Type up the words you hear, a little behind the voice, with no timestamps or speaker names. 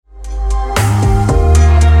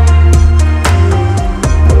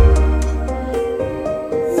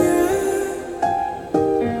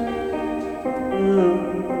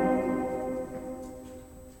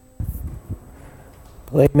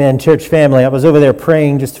Well, amen, church family. I was over there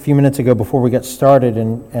praying just a few minutes ago before we got started,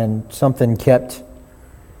 and something kept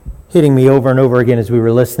hitting me over and over again as we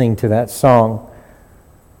were listening to that song.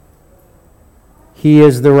 He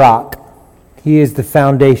is the rock. He is the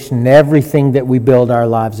foundation, everything that we build our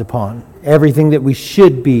lives upon, everything that we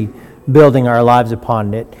should be building our lives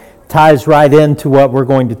upon. It ties right into what we're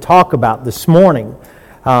going to talk about this morning.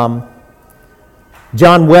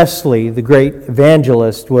 John Wesley, the great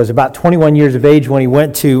evangelist, was about 21 years of age when he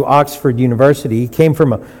went to Oxford University. He came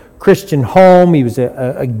from a Christian home. He was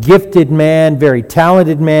a gifted man, very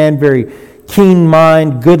talented man, very keen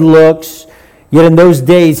mind, good looks. Yet in those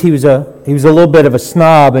days, he was a little bit of a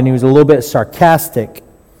snob, and he was a little bit sarcastic.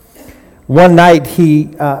 One night,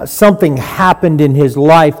 something happened in his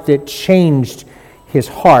life that changed his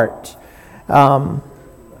heart.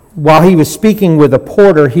 While he was speaking with a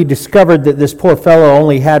porter, he discovered that this poor fellow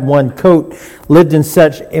only had one coat, lived in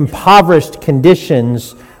such impoverished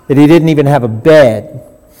conditions that he didn't even have a bed.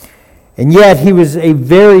 And yet he was a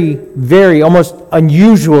very, very, almost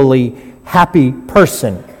unusually happy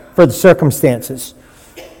person for the circumstances.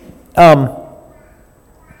 And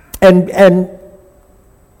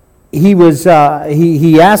he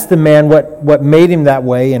asked the man what made him that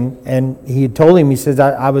way, and he had told him, he says,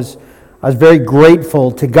 I was very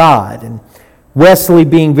grateful to God. And Wesley,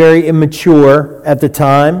 being very immature at the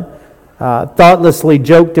time, thoughtlessly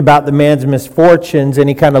joked about the man's misfortunes, and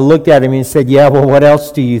he kind of looked at him and said, yeah, well, what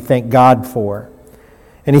else do you thank God for?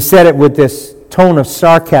 And he said it with this tone of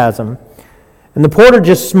sarcasm. And the porter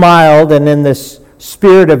just smiled, and in this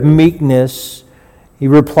spirit of meekness, he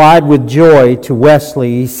replied with joy to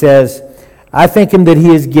Wesley. He says, I thank him that he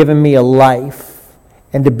has given me a life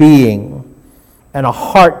and a being and a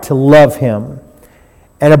heart to love him,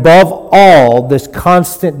 and above all, this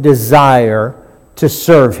constant desire to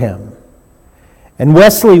serve him. And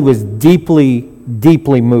Wesley was deeply,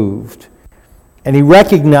 deeply moved, and he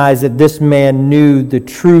recognized that this man knew the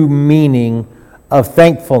true meaning of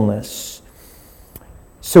thankfulness.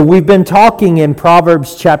 So we've been talking in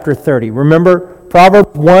Proverbs chapter 30. Remember,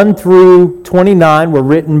 Proverbs 1 through 29 were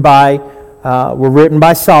written by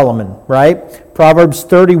Solomon, right? Proverbs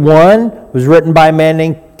 31 was written by a man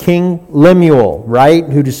named King Lemuel, right,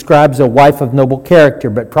 who describes a wife of noble character.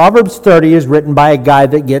 But Proverbs 30 is written by a guy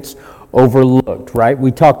that gets overlooked, right?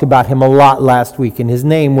 We talked about him a lot last week, and his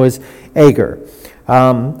name was Agur.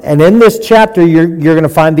 And in this chapter, you're going to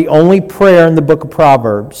find the only prayer in the book of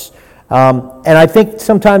Proverbs. And I think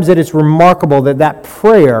sometimes that it's remarkable that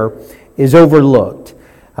prayer is overlooked.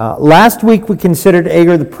 Last week we considered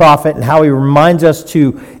Agur the prophet and how he reminds us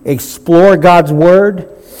to explore God's word,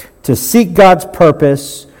 to seek God's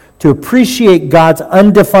purpose, to appreciate God's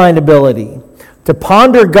undefinability, to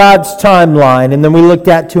ponder God's timeline, and then we looked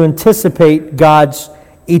at to anticipate God's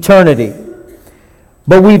eternity.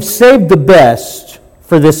 But we've saved the best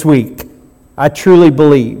for this week, I truly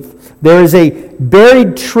believe. There is a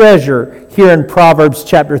buried treasure here in Proverbs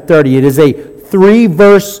chapter 30. It is a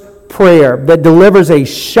 3-verse prayer that delivers a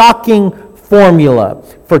shocking formula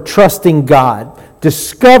for trusting God,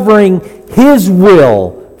 discovering His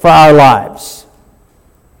will for our lives.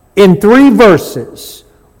 In 3 verses,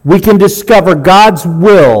 we can discover God's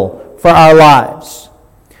will for our lives.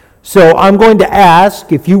 So I'm going to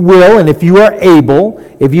ask, if you will, and if you are able,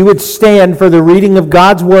 if you would stand for the reading of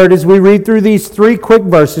God's Word as we read through these 3 quick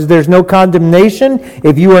verses. There's no condemnation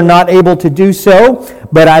if you are not able to do so,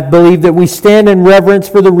 but I believe that we stand in reverence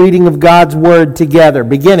for the reading of God's Word together.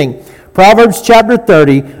 Beginning, Proverbs chapter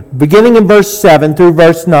 30, beginning in verse 7 through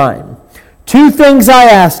verse 9. 2 things I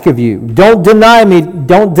ask of you. Don't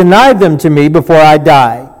deny them to me before I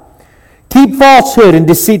die. Keep falsehood and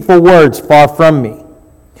deceitful words far from me.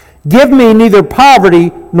 Give me neither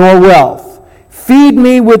poverty nor wealth. Feed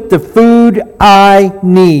me with the food I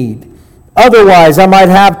need. Otherwise, I might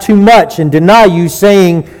have too much and deny you,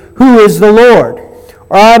 saying, who is the Lord?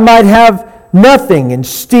 Or I might have nothing and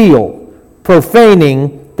steal,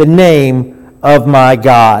 profaning the name of my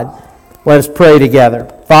God. Let us pray together.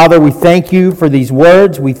 Father, we thank you for these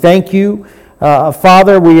words. We thank you.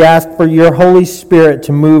 Father, we ask for your Holy Spirit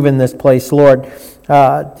to move in this place, Lord.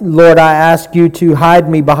 Lord, I ask you to hide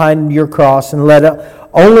me behind your cross and let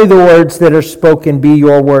only the words that are spoken be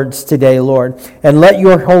your words today, Lord. And let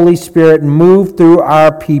your Holy Spirit move through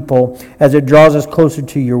our people as it draws us closer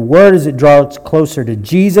to your word, as it draws us closer to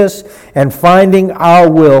Jesus, and finding our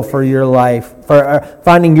will for your life,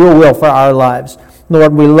 finding your will for our lives.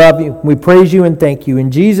 Lord, we love you. We praise you and thank you.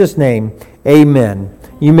 In Jesus' name, amen.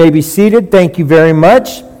 You may be seated. Thank you very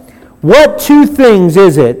much. What 2 things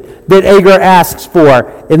is it that Agur asks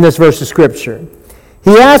for in this verse of Scripture?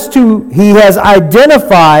 He has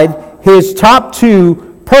identified his top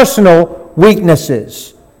 2 personal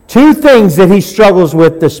weaknesses. Two things that he struggles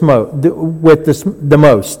with the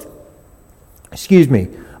most. Excuse me.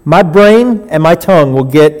 My brain and my tongue will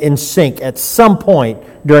get in sync at some point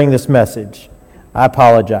during this message. I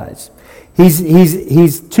apologize.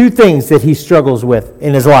 He's two things that he struggles with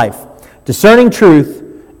in his life: discerning truth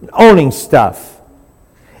and owning stuff.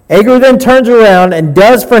 Agur then turns around and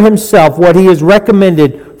does for himself what he has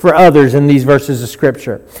recommended for others in these verses of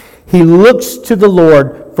Scripture. He looks to the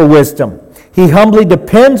Lord for wisdom. He humbly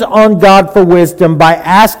depends on God for wisdom by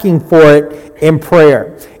asking for it in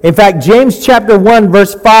prayer. In fact, James chapter 1,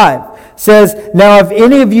 verse 5 says, "Now if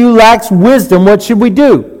any of you lacks wisdom, what should we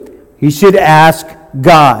do? He should ask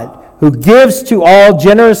God, who gives to all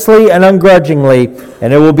generously and ungrudgingly,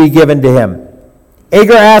 and it will be given to him."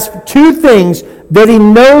 Agur asks two things that he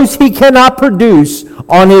knows he cannot produce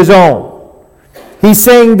on his own. He's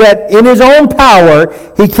saying that in his own power,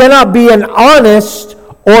 he cannot be an honest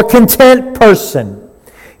or content person.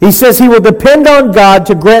 He says he will depend on God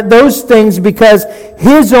to grant those things because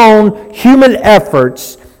his own human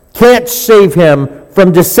efforts can't save him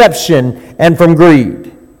from deception and from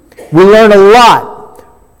greed. We learn a lot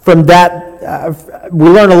from that. We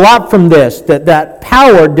learn a lot from this, that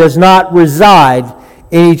power does not reside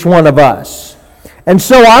in each one of us. And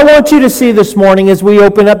so I want you to see this morning as we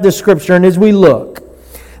open up the Scripture and as we look,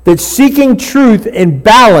 that seeking truth and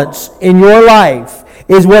balance in your life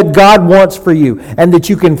is what God wants for you, and that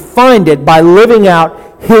you can find it by living out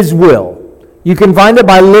His will. You can find it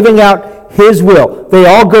by living out His will. They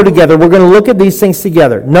all go together. We're going to look at these things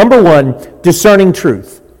together. Number one, discerning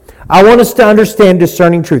truth. I want us to understand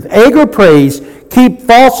discerning truth. Agur prays, "Keep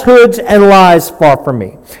falsehoods and lies far from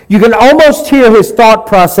me." You can almost hear his thought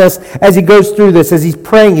process as he goes through this, as he's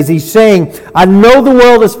praying, as he's saying, "I know the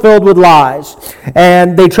world is filled with lies,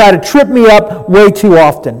 and they try to trip me up way too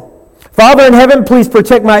often. Father in heaven, please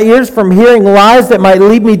protect my ears from hearing lies that might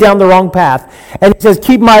lead me down the wrong path." And he says,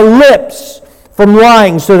 "Keep my lips from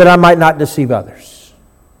lying so that I might not deceive others."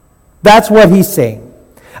 That's what he's saying.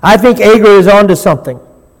 I think Agur is onto something.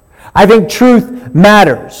 I think truth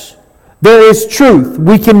matters. There is truth.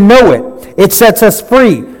 We can know it. It sets us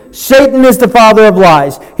free. Satan is the father of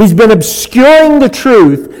lies. He's been obscuring the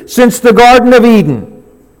truth since the Garden of Eden.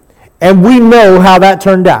 And we know how that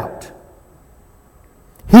turned out.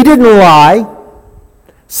 He didn't lie.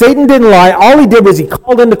 Satan didn't lie. All he did was he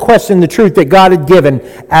called into question the truth that God had given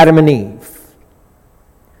Adam and Eve.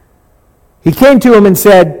 He came to him and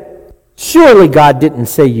said, "Surely God didn't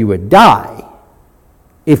say you would die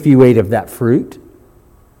if you ate of that fruit."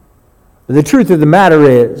 But the truth of the matter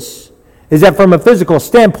is that from a physical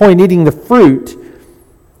standpoint, eating the fruit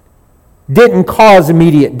didn't cause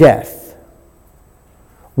immediate death.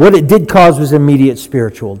 What it did cause was immediate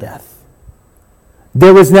spiritual death.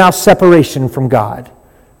 There was now separation from God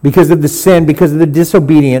because of the sin, because of the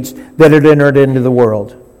disobedience that had entered into the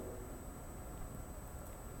world.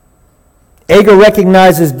 Agur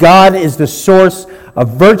recognizes God is the source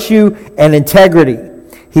of virtue and integrity.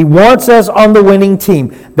 He wants us on the winning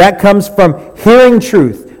team. That comes from hearing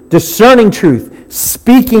truth, discerning truth,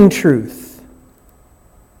 speaking truth.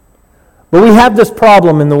 But we have this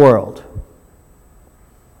problem in the world.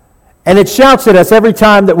 And it shouts at us every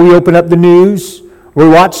time that we open up the news or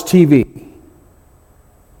watch TV.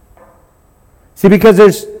 See, because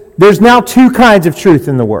there's now two kinds of truth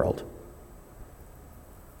in the world.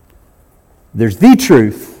 There's the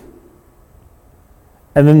truth,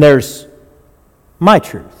 and then there's my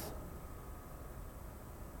truth.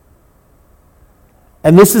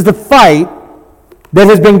 And this is the fight that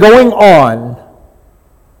has been going on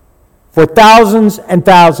for thousands and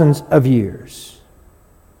thousands of years.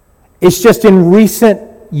 It's just in recent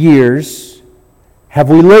years have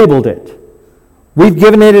we labeled it. We've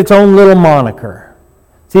given it its own little moniker.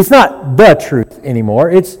 See, it's not the truth anymore.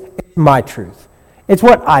 It's my truth. It's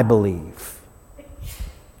what I believe.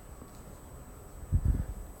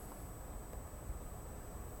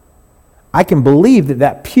 I can believe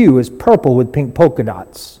that pew is purple with pink polka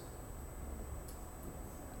dots.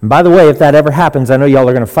 And by the way, if that ever happens, I know y'all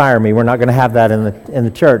are going to fire me. We're not going to have that in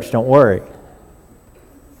the church. Don't worry.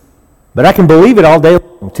 But I can believe it all day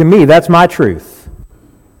long. To me, that's my truth.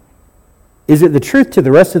 Is it the truth to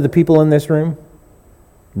the rest of the people in this room?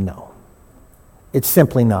 No. It's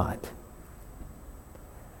simply not.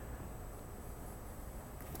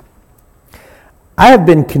 I have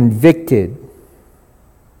been convicted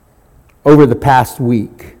over the past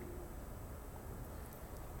week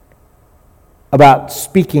about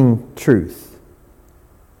speaking truth.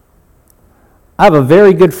 I have a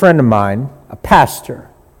very good friend of mine, a pastor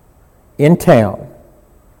in town,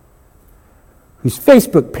 whose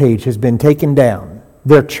Facebook page has been taken down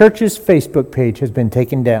their church's Facebook page has been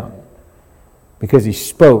taken down because he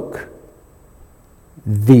spoke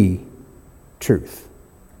the truth.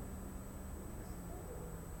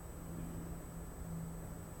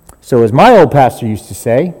 So as my old pastor used to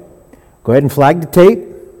say, go ahead and flag the tape,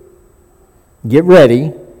 get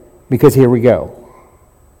ready, because here we go.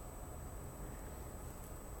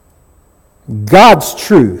 God's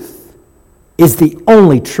truth is the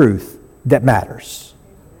only truth that matters.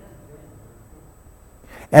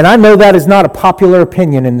 And I know that is not a popular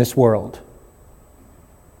opinion in this world.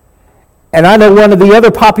 And I know one of the other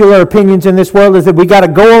popular opinions in this world is that we got to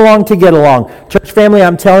go along to get along. Church family,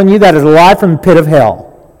 I'm telling you, that is a lie from the pit of hell.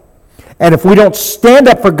 And if we don't stand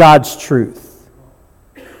up for God's truth,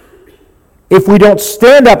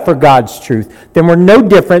 then we're no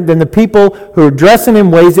different than the people who are dressing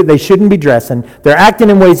in ways that they shouldn't be dressing. They're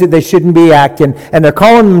acting in ways that they shouldn't be acting. And they're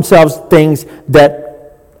calling themselves things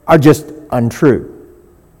that are just untrue.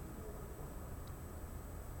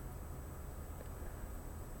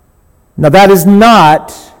 Now, that is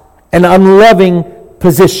not an unloving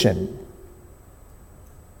position.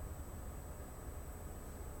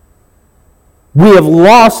 We have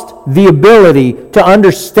lost the ability to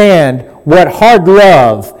understand what hard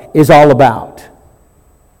love is all about.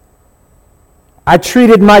 I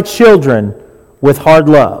treated my children with hard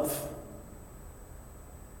love.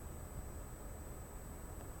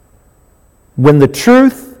 When the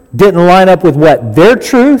truth didn't line up with what their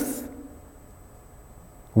truth,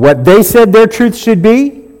 what they said their truth should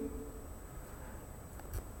be,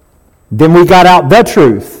 then we got out the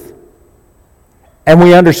truth and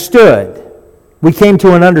we understood. We came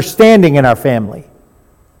to an understanding in our family.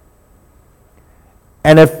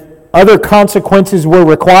 And if other consequences were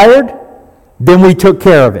required, then we took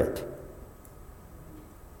care of it.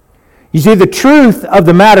 You see, the truth of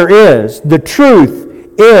the matter is that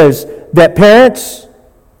parents,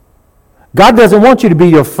 God doesn't want you to be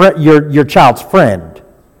your child's friend.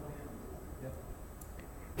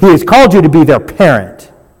 He has called you to be their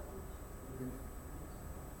parent.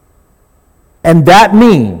 And that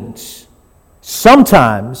means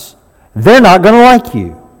sometimes they're not going to like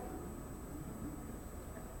you.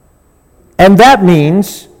 And that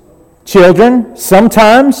means, children,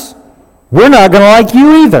 sometimes we're not going to like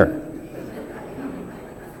you either.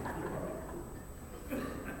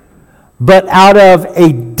 But out of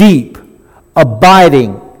a deep,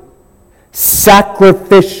 abiding,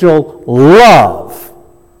 sacrificial love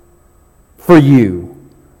for you,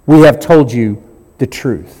 we have told you the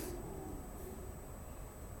truth.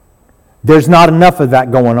 There's not enough of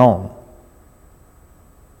that going on.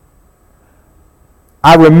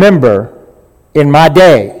 I remember in my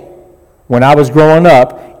day, when I was growing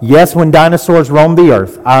up, yes, when dinosaurs roamed the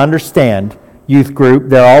earth, I understand, youth group,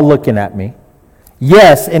 they're all looking at me.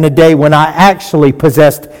 Yes, in a day when I actually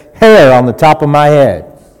possessed hair on the top of my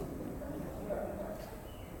head.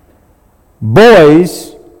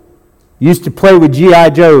 Boys used to play with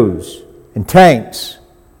G.I. Joes and tanks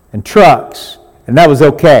and trucks, and that was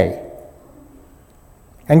okay.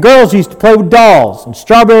 And girls used to play with dolls and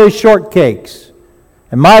strawberry shortcakes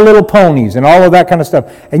and My Little Ponies and all of that kind of stuff.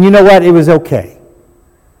 And you know what? It was okay.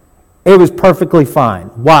 It was perfectly fine.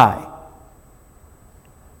 Why?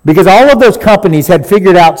 Because all of those companies had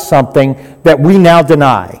figured out something that we now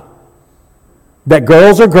deny. That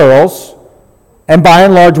girls are girls, and by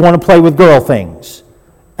and large want to play with girl things.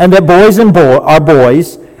 And that boys are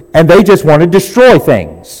boys, and they just want to destroy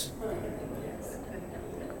things.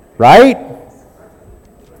 Right?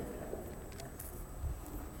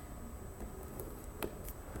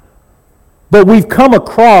 But we've come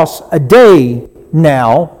across a day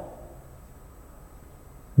now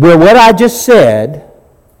where what I just said,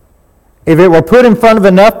 if it were put in front of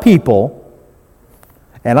enough people,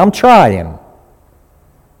 and I'm trying,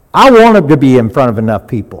 I want it to be in front of enough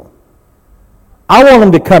people. I want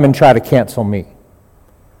them to come and try to cancel me.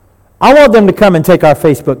 I want them to come and take our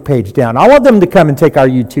Facebook page down. I want them to come and take our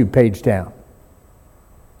YouTube page down.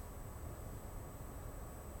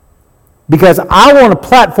 Because I want a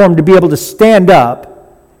platform to be able to stand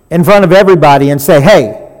up in front of everybody and say,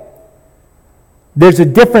 hey, there's a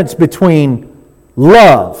difference between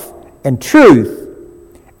love and truth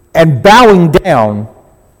and bowing down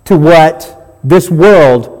to what this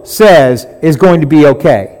world says is going to be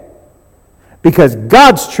okay. Because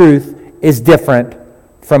God's truth is different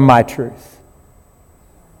from my truth.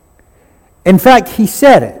 In fact, He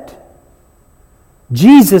said it.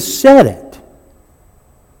 Jesus said it.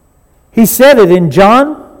 He said it in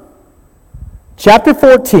John chapter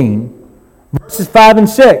 14, verses 5 and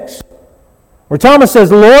 6, where Thomas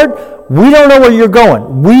says, Lord, we don't know where you're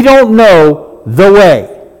going. We don't know the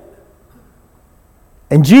way.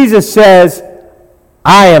 And Jesus says,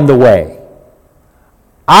 I am the way.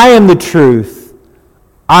 I am the truth.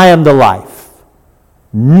 I am the life.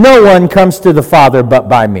 No one comes to the Father but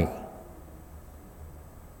by me.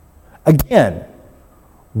 Again,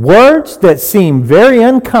 words that seem very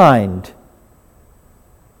unkind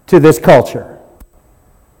to this culture.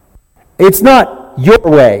 It's not your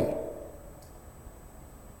way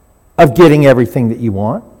of getting everything that you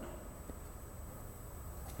want.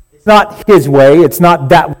 It's not his way. It's not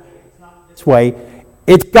that way. It's not this way.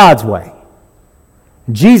 It's God's way.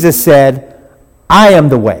 Jesus said, I am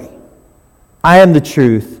the way. I am the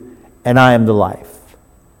truth, and I am the life.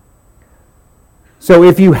 So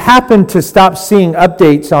if you happen to stop seeing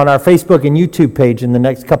updates on our Facebook and YouTube page in the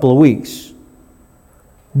next couple of weeks,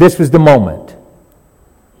 this was the moment.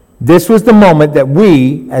 This was the moment that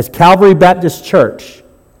we, as Calvary Baptist Church,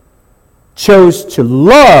 chose to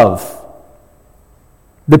love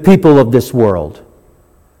the people of this world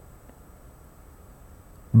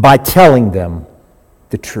by telling them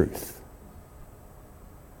the truth.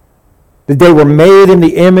 That they were made in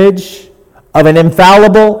the image of an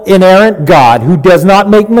infallible, inerrant God who does not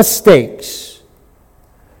make mistakes,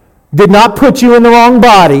 did not put you in the wrong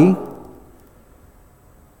body,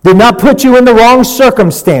 did not put you in the wrong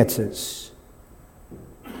circumstances,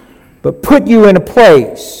 but put you in a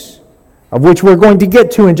place of which we're going to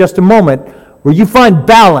get to in just a moment, where you find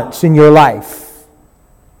balance in your life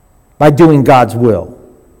by doing God's will.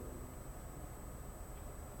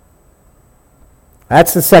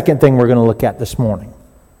 That's the second thing we're going to look at this morning,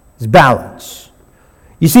 is balance.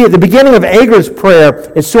 You see, at the beginning of Agur's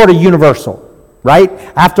prayer, it's sort of universal, right?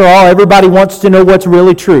 After all, everybody wants to know what's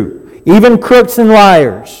really true. Even crooks and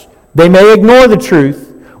liars. They may ignore the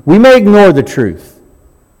truth. We may ignore the truth.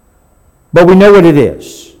 But we know what it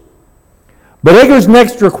is. But Agur's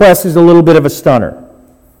next request is a little bit of a stunner.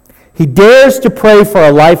 He dares to pray for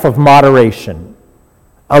a life of moderation.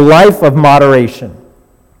 A life of moderation.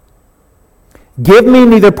 Give me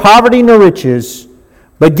neither poverty nor riches,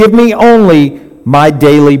 but give me only my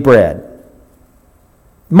daily bread.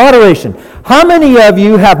 Moderation. How many of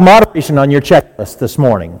you have moderation on your checklist this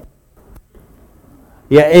morning?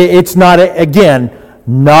 Yeah, it's not, again,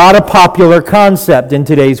 not a popular concept in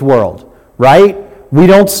today's world, right? We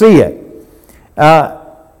don't see it.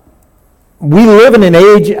 We live in an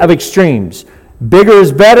age of extremes. Bigger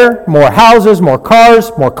is better, more houses, more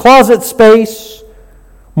cars, more closet space,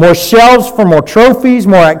 more shelves for more trophies,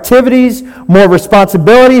 more activities, more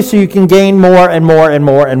responsibilities, so you can gain more and more and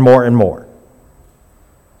more and more and more.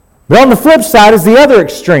 But on the flip side is the other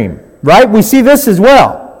extreme, right? We see this as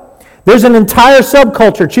well. There's an entire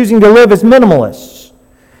subculture choosing to live as minimalists.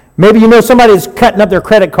 Maybe you know somebody is cutting up their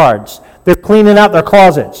credit cards. They're cleaning out their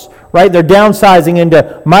closets, right? They're downsizing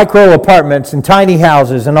into micro apartments and tiny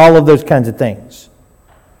houses and all of those kinds of things.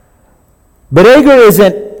 But Agur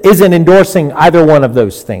isn't endorsing either one of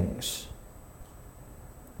those things.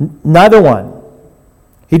 Neither one.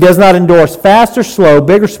 He does not endorse fast or slow,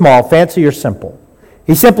 big or small, fancy or simple.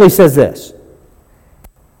 He simply says this.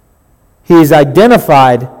 He has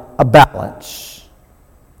identified a balance.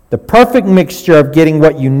 The perfect mixture of getting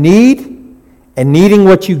what you need and needing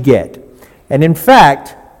what you get. And in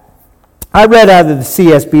fact, I read out of the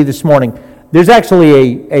CSB this morning, there's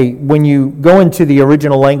actually when you go into the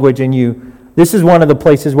original language and this is one of the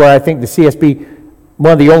places where I think the CSB,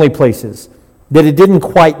 one of the only places, that it didn't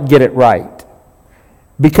quite get it right.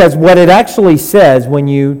 Because what it actually says when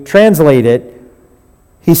you translate it,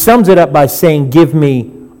 he sums it up by saying, give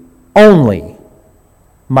me only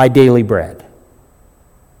my daily bread.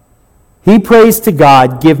 He prays to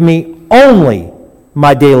God, give me only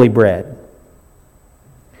my daily bread.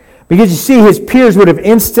 Because you see, his peers would have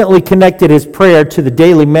instantly connected his prayer to the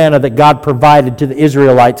daily manna that God provided to the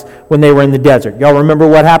Israelites when they were in the desert. Y'all remember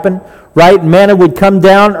what happened? Right? Manna would come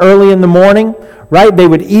down early in the morning, right? They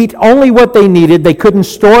would eat only what they needed. They couldn't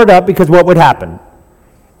store it up because what would happen?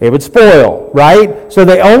 It would spoil, right? So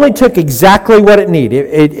they only took exactly what it needed,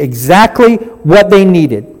 exactly what they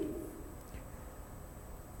needed.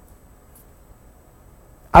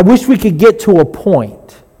 I wish we could get to a point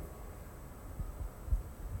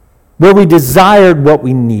where we desired what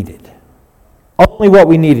we needed. Only what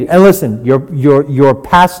we needed. And listen, your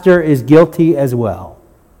pastor is guilty as well.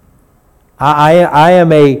 I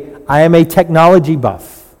am a technology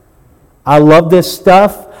buff. I love this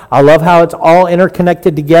stuff. I love how it's all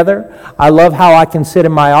interconnected together. I love how I can sit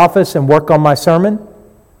in my office and work on my sermon.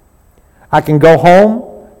 I can go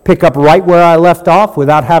home, pick up right where I left off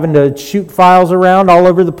without having to shoot files around all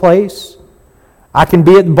over the place. I can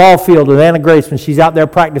be at the ball field with Anna Grace when she's out there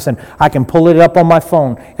practicing. I can pull it up on my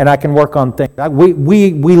phone and I can work on things.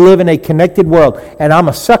 We live in a connected world, and I'm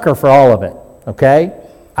a sucker for all of it, okay?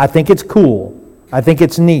 I think it's cool. I think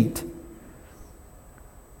it's neat.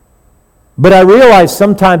 But I realize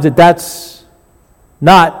sometimes that that's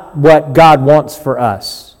not what God wants for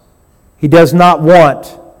us. He does not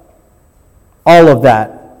want all of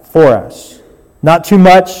that for us. Not too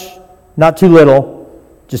much, not too little,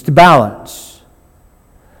 just a balance.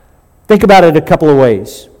 Think about it a couple of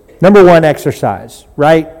ways. Number one, exercise,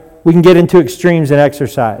 right? We can get into extremes in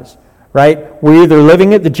exercise, right? We're either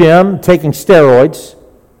living at the gym, taking steroids,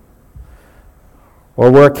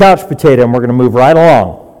 or we're a couch potato and we're going to move right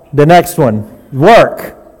along. The next one,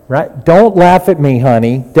 work, right? Don't laugh at me,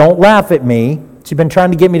 honey. Don't laugh at me. She's been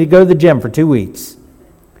trying to get me to go to the gym for 2 weeks.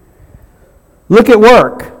 Look at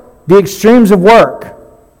work, the extremes of work.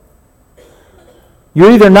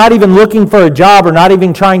 You're either not even looking for a job or not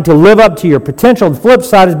even trying to live up to your potential. The flip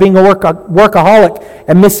side is being a workaholic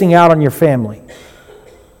and missing out on your family.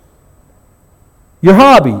 Your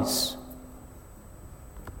hobbies.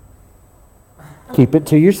 Keep it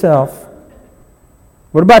to yourself.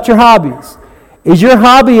 What about your hobbies? Is your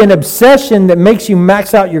hobby an obsession that makes you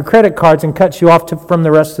max out your credit cards and cuts you off from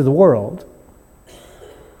the rest of the world?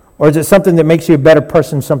 Or is it something that makes you a better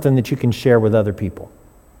person, something that you can share with other people?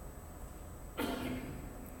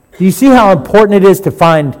 Do you see how important it is to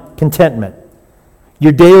find contentment?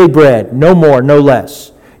 Your daily bread, no more, no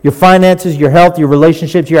less. Your finances, your health, your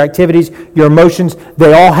relationships, your activities, your emotions,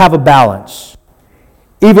 they all have a balance.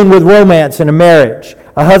 Even with romance and a marriage,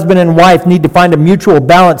 a husband and wife need to find a mutual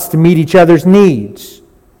balance to meet each other's needs.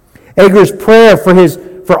 Agur's prayer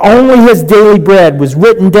for only his daily bread was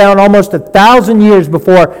written down almost 1,000 years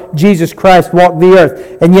before Jesus Christ walked the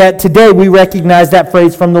earth. And yet today we recognize that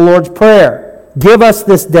phrase from the Lord's Prayer. Give us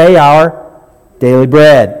this day our daily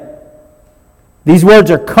bread. These words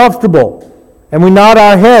are comfortable, and we nod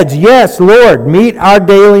our heads. Yes, Lord, meet our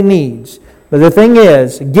daily needs. But the thing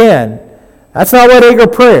is, again, that's not what Agur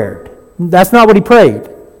prayed. That's not what he prayed.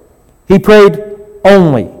 He prayed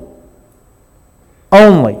only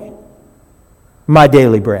my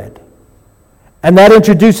daily bread. And that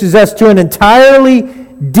introduces us to an entirely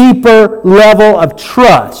deeper level of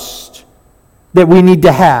trust that we need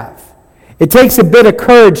to have. It takes a bit of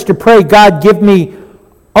courage to pray, God, give me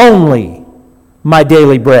only my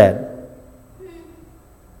daily bread.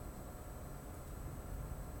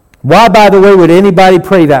 Why, by the way, would anybody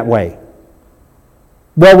pray that way?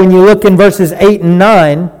 Well, when you look in verses 8 and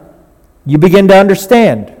 9, you begin to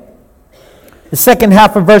understand. The second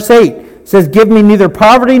half of verse 8 says, give me neither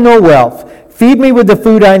poverty nor wealth. Feed me with the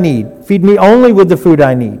food I need. Feed me only with the food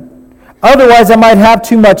I need. Otherwise I might have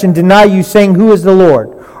too much and deny you, saying, who is the Lord?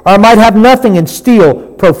 Or I might have nothing and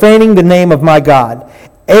steal, profaning the name of my God.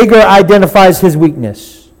 Agur identifies his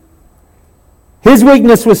weakness. His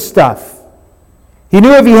weakness was stuff. He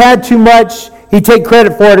knew if he had too much, he'd take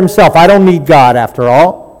credit for it himself. I don't need God, after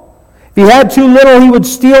all. If he had too little, he would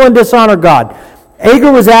steal and dishonor God.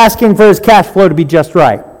 Agur was asking for his cash flow to be just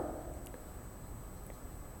right.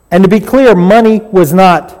 And to be clear, money was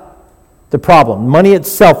not the problem. Money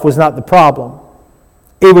itself was not the problem.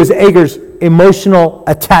 It was Agur's emotional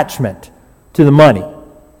attachment to the money.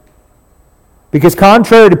 Because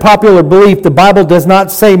contrary to popular belief, the Bible does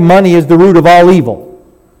not say money is the root of all evil.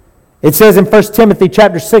 It says in 1 Timothy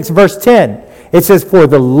chapter 6, verse 10, it says, for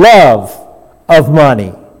the love of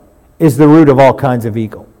money is the root of all kinds of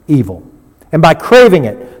evil. And by craving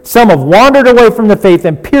it, some have wandered away from the faith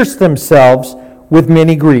and pierced themselves with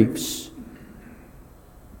many griefs.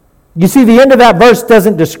 You see, the end of that verse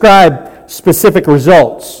doesn't describe specific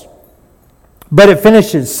results, but it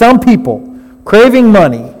finishes, some people, craving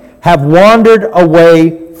money, have wandered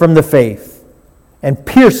away from the faith and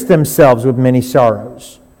pierced themselves with many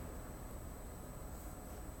sorrows.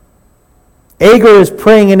 Agur is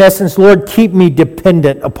praying in essence, Lord, keep me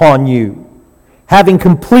dependent upon you. Having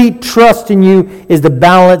complete trust in you is the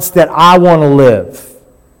balance that I want to live.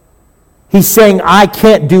 He's saying, I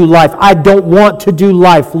can't do life. I don't want to do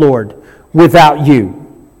life, Lord, without you.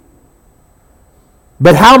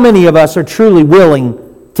 But how many of us are truly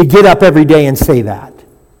willing to get up every day and say that?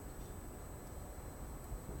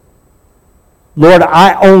 Lord,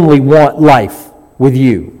 I only want life with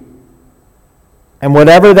you. And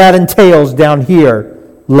whatever that entails down here,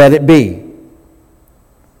 let it be.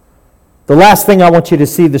 The last thing I want you to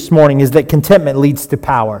see this morning is that contentment leads to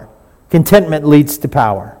power. Contentment leads to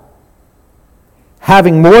power.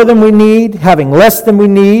 Having more than we need, having less than we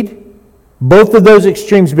need, both of those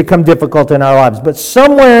extremes become difficult in our lives. But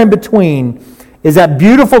somewhere in between is that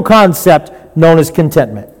beautiful concept known as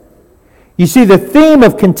contentment. You see, the theme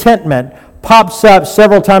of contentment pops up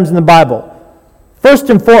several times in the Bible. First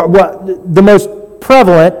and foremost, the most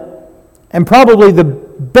prevalent and probably the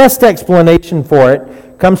best explanation for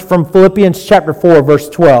it comes from Philippians chapter 4, verse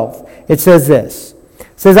 12. It says this. It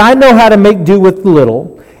says, I know how to make do with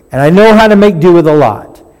little, and I know how to make do with a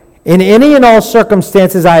lot. In any and all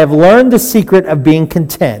circumstances, I have learned the secret of being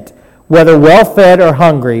content, whether well-fed or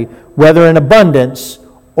hungry, whether in abundance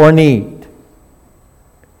or need.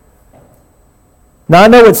 Now, I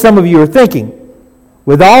know what some of you are thinking.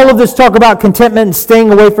 With all of this talk about contentment and staying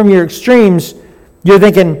away from your extremes, you're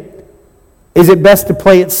thinking, is it best to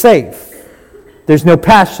play it safe? There's no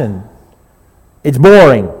passion. It's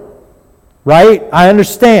boring. Right? I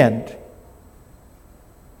understand.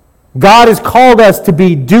 God has called us to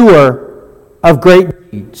be doer of great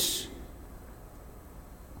deeds.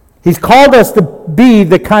 He's called us to be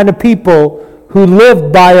the kind of people who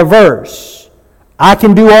live by a verse. I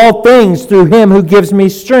can do all things through him who gives me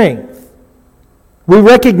strength. We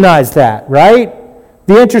recognize that, right?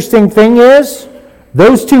 The interesting thing is,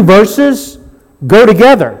 those two verses go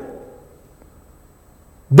together.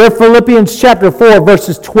 They're Philippians chapter 4,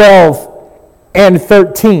 verses 12 and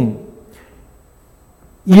 13.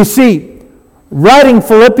 You see, writing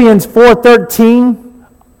Philippians 4:13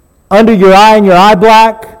 under your eye and your eye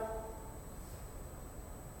black,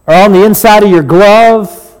 or on the inside of your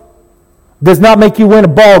glove, does not make you win a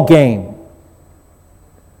ball game.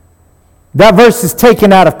 That verse is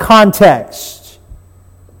taken out of context.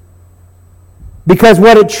 Because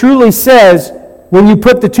what it truly says, when you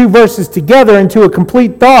put the two verses together into a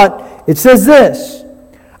complete thought, it says this: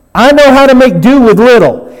 I know how to make do with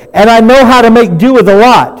little, and I know how to make do with a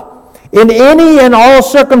lot. In any and all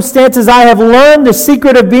circumstances, I have learned the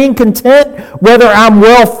secret of being content, whether I'm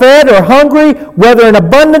well-fed or hungry, whether in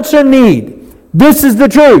abundance or need. This is the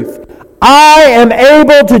truth. I am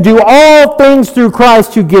able to do all things through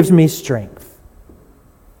Christ who gives me strength.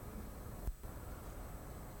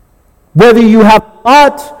 Whether you have a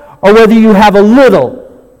lot or whether you have a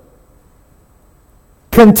little,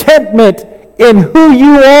 contentment in who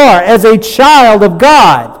you are as a child of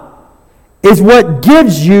God is what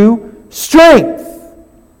gives you strength.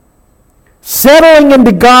 Settling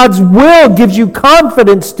into God's will gives you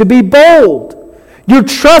confidence to be bold. You're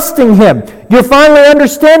trusting him. You're finally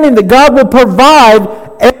understanding that God will provide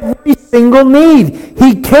every single need.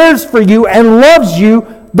 He cares for you and loves you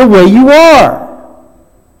the way you are.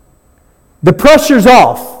 The pressure's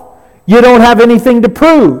off. You don't have anything to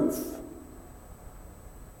prove.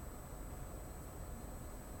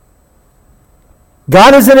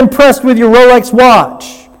 God isn't impressed with your Rolex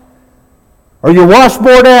watch or your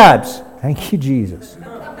washboard abs. Thank you, Jesus.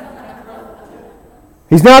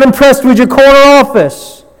 He's not impressed with your corner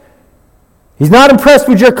office. He's not impressed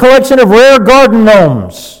with your collection of rare garden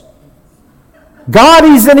gnomes. God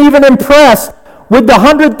isn't even impressed with the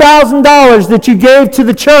 $100,000 that you gave to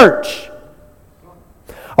the church.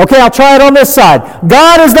 Okay, I'll try it on this side.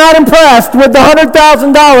 God is not impressed with the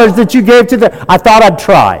 $100,000 that you gave to the... I thought I'd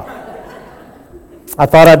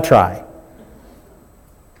try.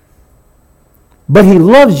 But he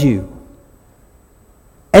loves you.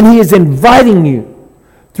 And he is inviting you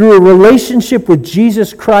through a relationship with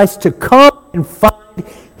Jesus Christ to come and find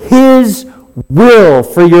his will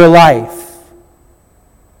for your life.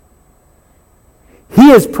 He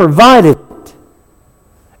has provided it.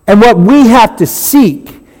 And what we have to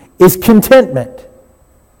seek is contentment.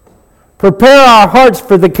 Prepare our hearts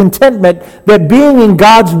for the contentment that being in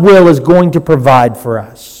God's will is going to provide for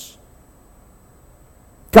us.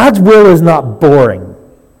 God's will is not boring.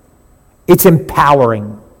 It's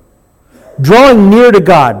empowering. Drawing near to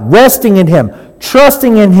God, resting in him,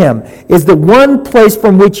 trusting in him is the one place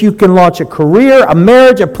from which you can launch a career, a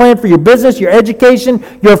marriage, a plan for your business, your education,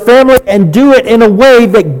 your family, and do it in a way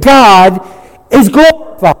that God is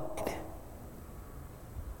glorified.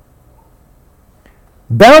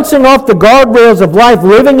 Bouncing off the guardrails of life,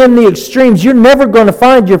 living in the extremes, you're never going to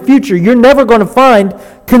find your future. You're never going to find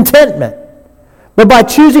contentment. But by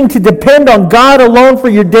choosing to depend on God alone for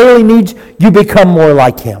your daily needs, you become more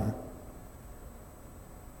like him.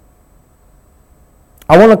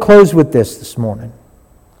 I want to close with this morning.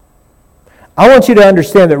 I want you to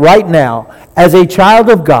understand that right now, as a child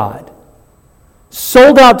of God,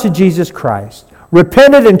 sold out to Jesus Christ,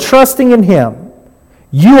 repented and trusting in him,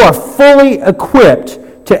 you are fully equipped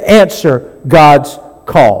to answer God's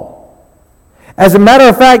call. As a matter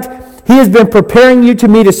of fact, he has been preparing you to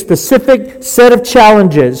meet a specific set of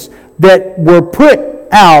challenges that were put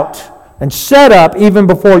out and set up even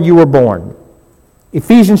before you were born.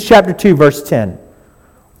 Ephesians chapter 2, verse 10.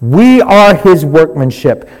 We are His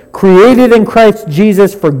workmanship, created in Christ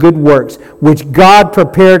Jesus for good works, which God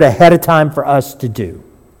prepared ahead of time for us to do.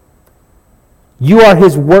 You are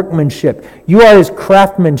His workmanship. You are His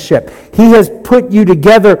craftsmanship. He has put you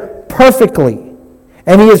together perfectly,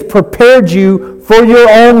 and He has prepared you for your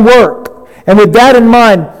own work. And with that in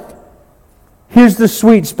mind, here's the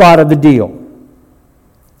sweet spot of the deal.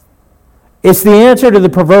 It's the answer to the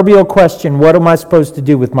proverbial question, what am I supposed to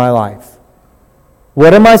do with my life?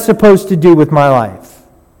 What am I supposed to do with my life?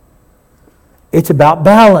 It's about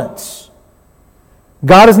balance.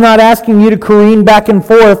 God is not asking you to careen back and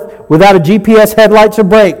forth without a GPS, headlights, or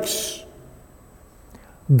brakes.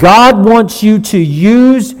 God wants you to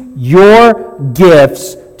use your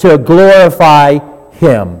gifts to glorify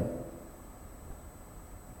Him.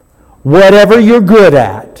 Whatever you're good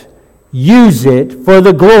at, use it for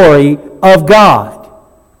the glory of God.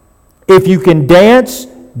 If you can dance,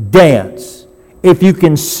 dance. If you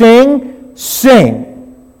can sing,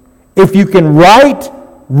 sing. If you can write,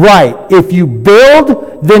 write. If you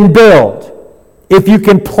build, then build. If you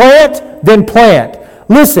can plant, then plant.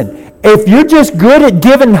 Listen, if you're just good at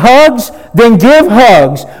giving hugs, then give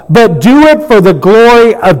hugs, but do it for the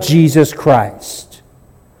glory of Jesus Christ.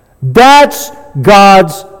 That's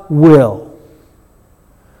God's will.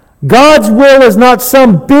 God's will is not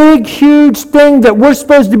some big, huge thing that we're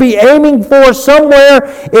supposed to be aiming for somewhere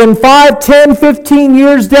in 5, 10, 15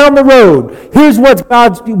 years down the road. Here's what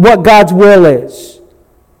God's will is.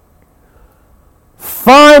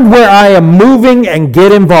 Find where I am moving and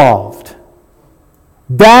get involved.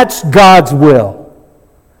 That's God's will.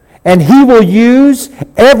 And He will use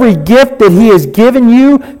every gift that He has given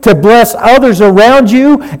you to bless others around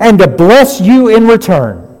you and to bless you in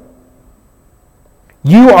return.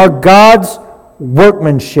 You are God's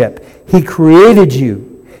workmanship. He created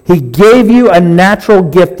you. He gave you a natural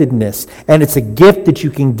giftedness, and it's a gift that you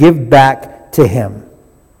can give back to Him.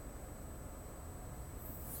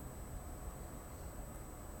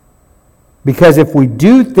 Because if we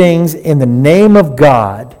do things in the name of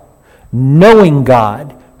God, knowing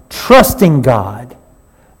God, trusting God,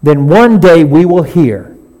 then one day we will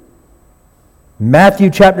hear. Matthew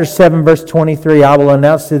chapter 7, verse 23, I will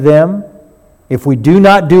announce to them, if we do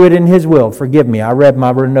not do it in His will, forgive me, I read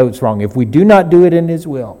my notes wrong. If we do not do it in His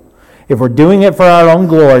will, if we're doing it for our own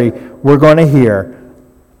glory, we're going to hear,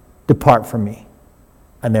 depart from me.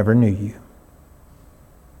 I never knew you.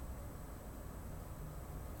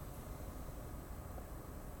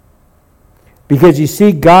 Because you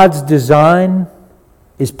see, God's design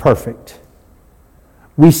is perfect.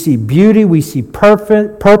 We see beauty, we see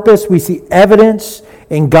purpose, we see evidence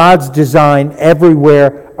in God's design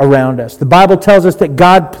everywhere around us. The Bible tells us that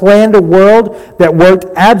God planned a world that worked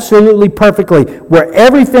absolutely perfectly, where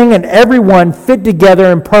everything and everyone fit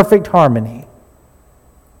together in perfect harmony.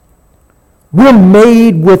 We're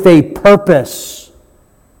made with a purpose.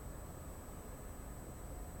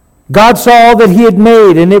 God saw all that He had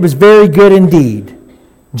made, and it was very good indeed.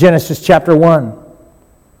 Genesis chapter 1.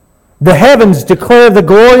 The heavens declare the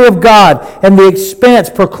glory of God, and the expanse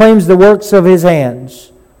proclaims the works of His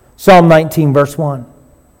hands. Psalm 19, verse 1.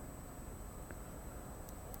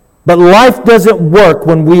 But life doesn't work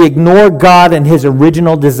when we ignore God and His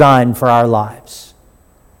original design for our lives.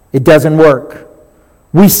 It doesn't work.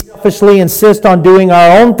 We selfishly insist on doing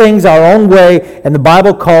our own things our own way, and the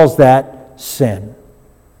Bible calls that sin.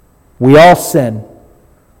 We all sin.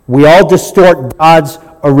 We all distort God's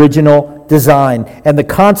original design. And the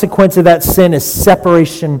consequence of that sin is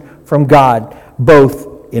separation from God,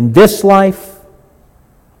 both in this life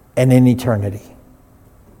and in eternity.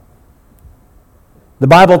 The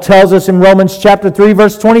Bible tells us in Romans chapter 3,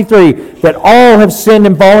 verse 23, that all have sinned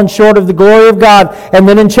and fallen short of the glory of God. And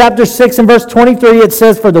then in chapter 6 and verse 23, it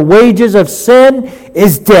says, for the wages of sin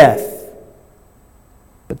is death.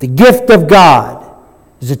 But the gift of God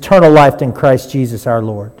is eternal life in Christ Jesus our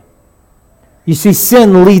Lord. You see,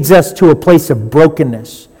 sin leads us to a place of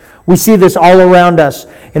brokenness. We see this all around us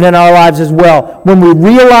and in our lives as well. When we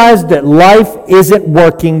realize that life isn't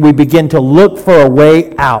working, we begin to look for a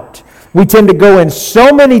way out. We tend to go in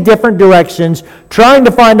so many different directions, trying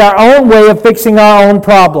to find our own way of fixing our own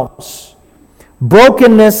problems.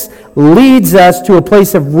 Brokenness leads us to a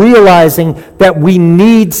place of realizing that we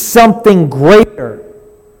need something greater.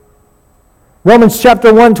 Romans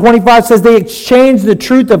chapter 1:25 says they exchanged the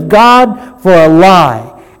truth of God for a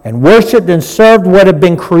lie and worshipped and served what had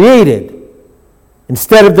been created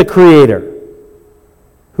instead of the Creator,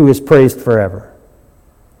 who is praised forever.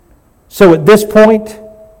 So at this point,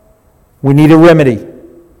 we need a remedy.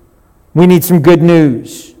 We need some good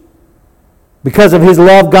news. Because of His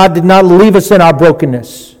love, God did not leave us in our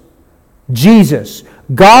brokenness. Jesus,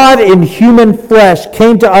 God in human flesh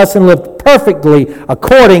came to us and lived perfectly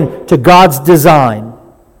according to God's design.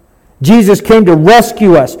 Jesus came to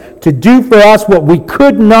rescue us, to do for us what we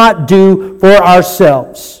could not do for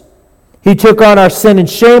ourselves. He took on our sin and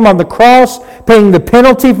shame on the cross, paying the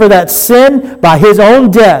penalty for that sin by his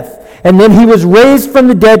own death. And then he was raised from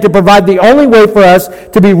the dead to provide the only way for us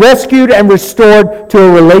to be rescued and restored to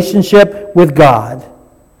a relationship with God.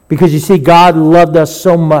 Because you see, God loved us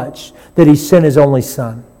so much that he sent his only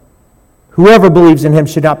Son. Whoever believes in him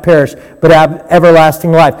should not perish, but have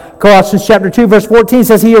everlasting life. Colossians chapter 2, verse 14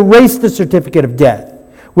 says he erased the certificate of death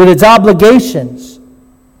with its obligations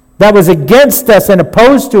that was against us and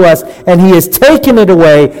opposed to us, and he has taken it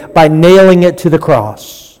away by nailing it to the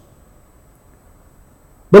cross.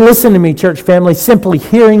 But listen to me, church family, simply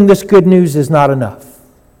hearing this good news is not enough.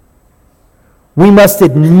 We must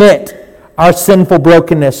admit our sinful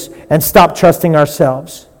brokenness and stop trusting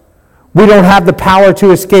ourselves. We don't have the power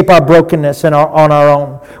to escape our brokenness on our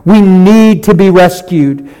own. We need to be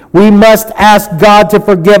rescued. We must ask God to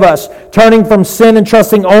forgive us, turning from sin and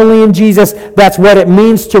trusting only in Jesus. That's what it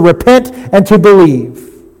means to repent and to believe.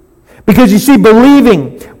 Because you see,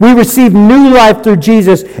 believing, we receive new life through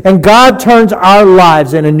Jesus, and God turns our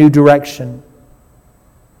lives in a new direction.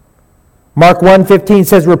 Mark 1:15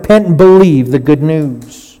 says, repent and believe the good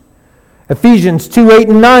news. Ephesians 2:8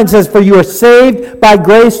 and 9 says, for you are saved by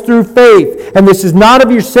grace through faith, and this is not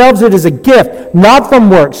of yourselves, it is a gift, not from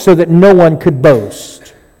works, so that no one could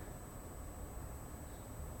boast.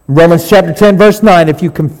 Romans chapter 10, verse 9, if you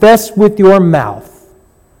confess with your mouth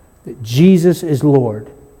that Jesus is Lord,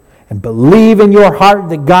 and believe in your heart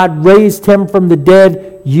that God raised him from the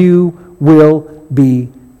dead, you will be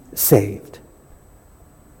saved.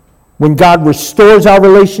 When God restores our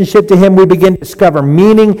relationship to him, we begin to discover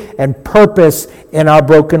meaning and purpose in our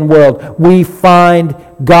broken world. We find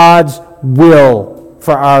God's will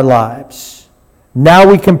for our lives. Now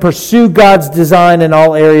we can pursue God's design in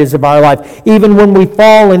all areas of our life. Even when we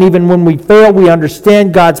fall and even when we fail, we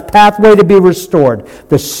understand God's pathway to be restored.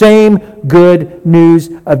 The same good news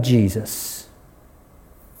of Jesus.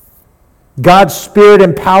 God's Spirit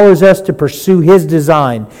empowers us to pursue his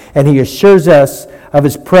design, and he assures us of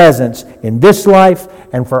his presence in this life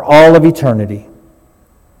and for all of eternity.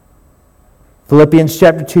 Philippians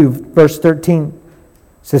chapter 2, verse 13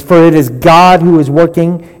 says, for it is God who is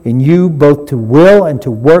working in you both to will and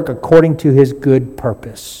to work according to his good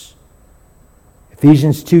purpose.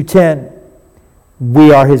 Ephesians 2:10,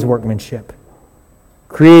 we are his workmanship,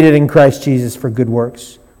 created in Christ Jesus for good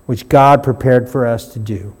works, which God prepared for us to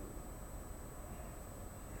do.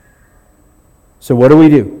 So what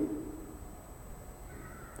do?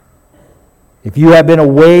 If you have been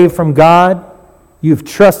away from God, you've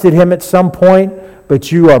trusted him at some point,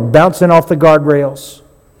 but you are bouncing off the guardrails.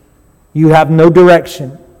 You have no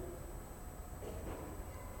direction.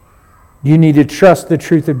 You need to trust the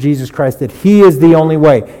truth of Jesus Christ, that he is the only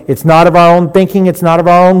way. It's not of our own thinking. It's not of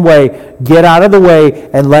our own way. Get out of the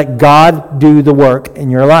way and let God do the work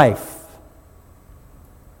in your life.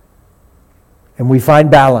 And we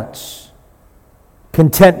find balance,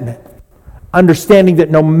 contentment, understanding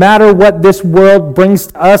that no matter what this world brings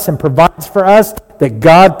to us and provides for us, that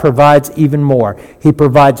God provides even more. He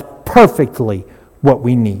provides perfectly what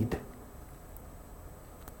we need.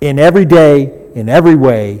 In every day, in every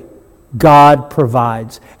way, God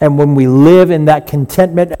provides. And when we live in that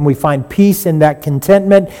contentment and we find peace in that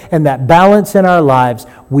contentment and that balance in our lives,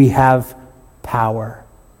 we have power.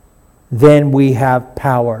 Then we have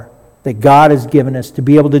power that God has given us to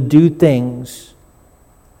be able to do things,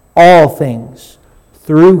 all things,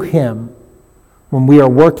 through him when we are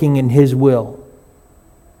working in his will.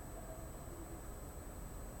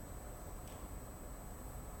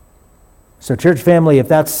 So, church family, if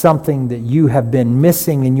that's something that you have been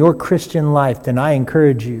missing in your Christian life, then I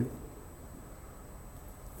encourage you,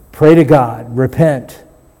 pray to God, repent,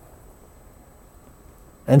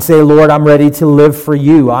 and say, Lord, I'm ready to live for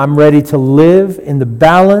you. I'm ready to live in the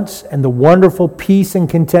balance and the wonderful peace and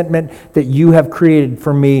contentment that you have created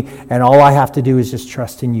for me, and all I have to do is just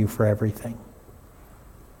trust in you for everything.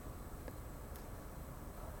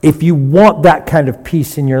 If you want that kind of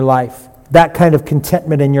peace in your life, that kind of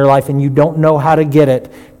contentment in your life, and you don't know how to get it,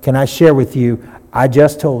 can I share with you? I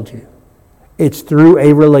just told you. It's through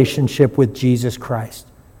a relationship with Jesus Christ.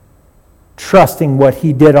 Trusting what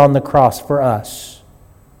he did on the cross for us.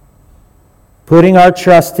 Putting our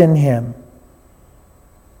trust in him.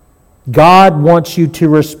 God wants you to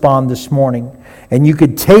respond this morning. And you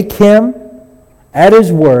could take him at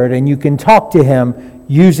his word, and you can talk to him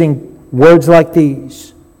using words like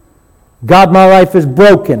these. God, my life is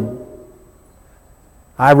broken.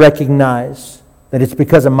 I recognize that it's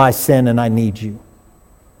because of my sin and I need you.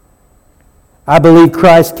 I believe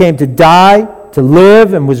Christ came to die, to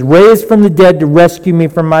live, and was raised from the dead to rescue me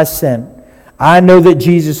from my sin. I know that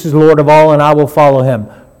Jesus is Lord of all, and I will follow him.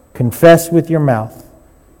 Confess with your mouth.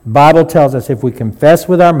 The Bible tells us if we confess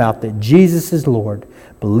with our mouth that Jesus is Lord,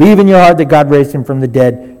 believe in your heart that God raised him from the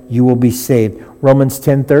dead, you will be saved. Romans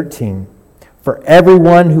 10:13. For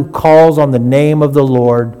everyone who calls on the name of the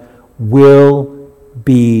Lord will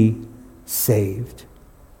be saved.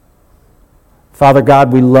 Father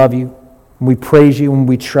God, we love you, and we praise you, and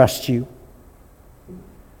we trust you.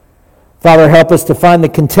 Father, help us to find the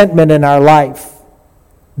contentment in our life,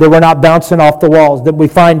 that we're not bouncing off the walls, that we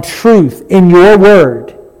find truth in your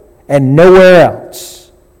word and nowhere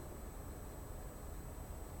else.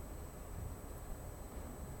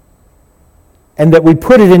 And that we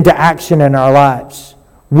put it into action in our lives.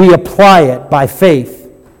 We apply it by faith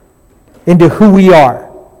into who we are.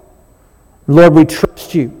 Lord, we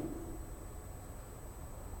trust you.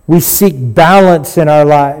 We seek balance in our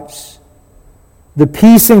lives. The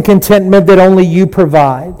peace and contentment that only you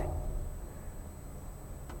provide.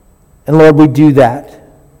 And Lord, we do that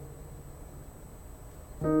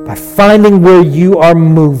by finding where you are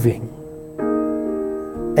moving,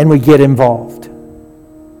 and we get involved.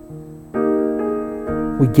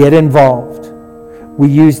 We get involved. We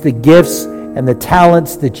use the gifts and the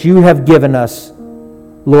talents that you have given us,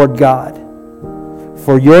 Lord God,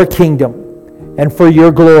 for your kingdom and for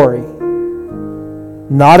your glory.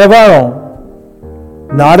 Not of our own,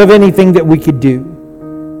 not of anything that we could do,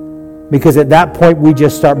 because at that point we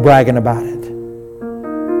just start bragging about it.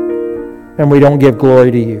 And we don't give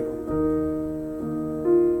glory to you.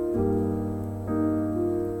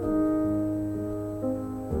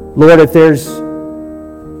 Lord, if there's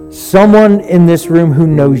someone in this room who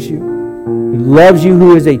knows you, who loves you,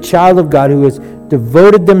 who is a child of God, who has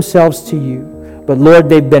devoted themselves to you, but Lord,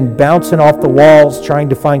 they've been bouncing off the walls trying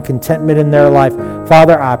to find contentment in their life,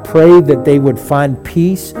 Father, I pray that they would find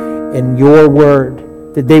peace in your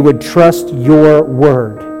word, that they would trust your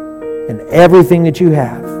word and everything that you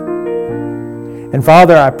have. And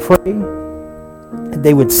Father, I pray that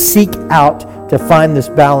they would seek out to find this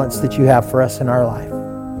balance that you have for us in our life.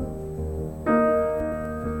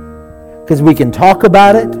 Because we can talk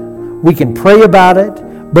about it, we can pray about it,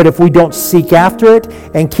 but if we don't seek after it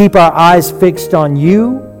and keep our eyes fixed on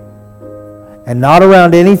you and not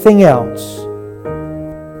around anything else,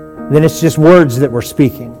 then it's just words that we're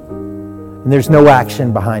speaking, and there's no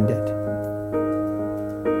action behind it.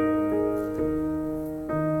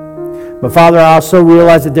 But Father, I also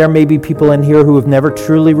realize that there may be people in here who have never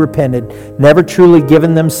truly repented, never truly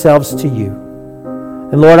given themselves to you.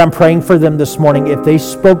 And Lord, I'm praying for them this morning. If they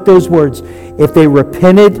spoke those words, if they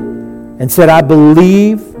repented and said, I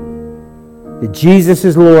believe that Jesus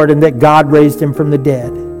is Lord and that God raised him from the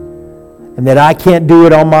dead, and that I can't do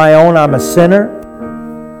it on my own, I'm a sinner,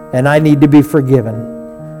 and I need to be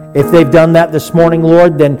forgiven. If they've done that this morning,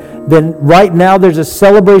 Lord, then right now there's a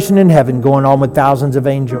celebration in heaven going on with thousands of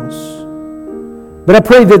angels. But I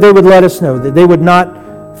pray that they would let us know, that they would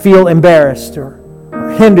not feel embarrassed or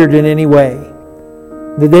hindered in any way.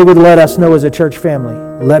 That they would let us know as a church family.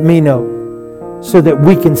 Let me know so that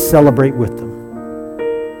we can celebrate with them.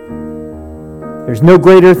 There's no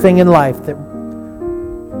greater thing in life than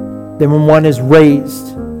when one is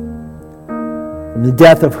raised from the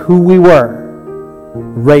death of who we were,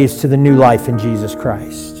 raised to the new life in Jesus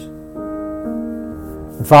Christ.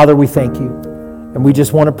 And Father, we thank you, and we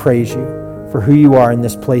just want to praise you for who you are in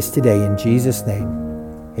this place today. In Jesus' name,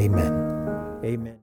 amen.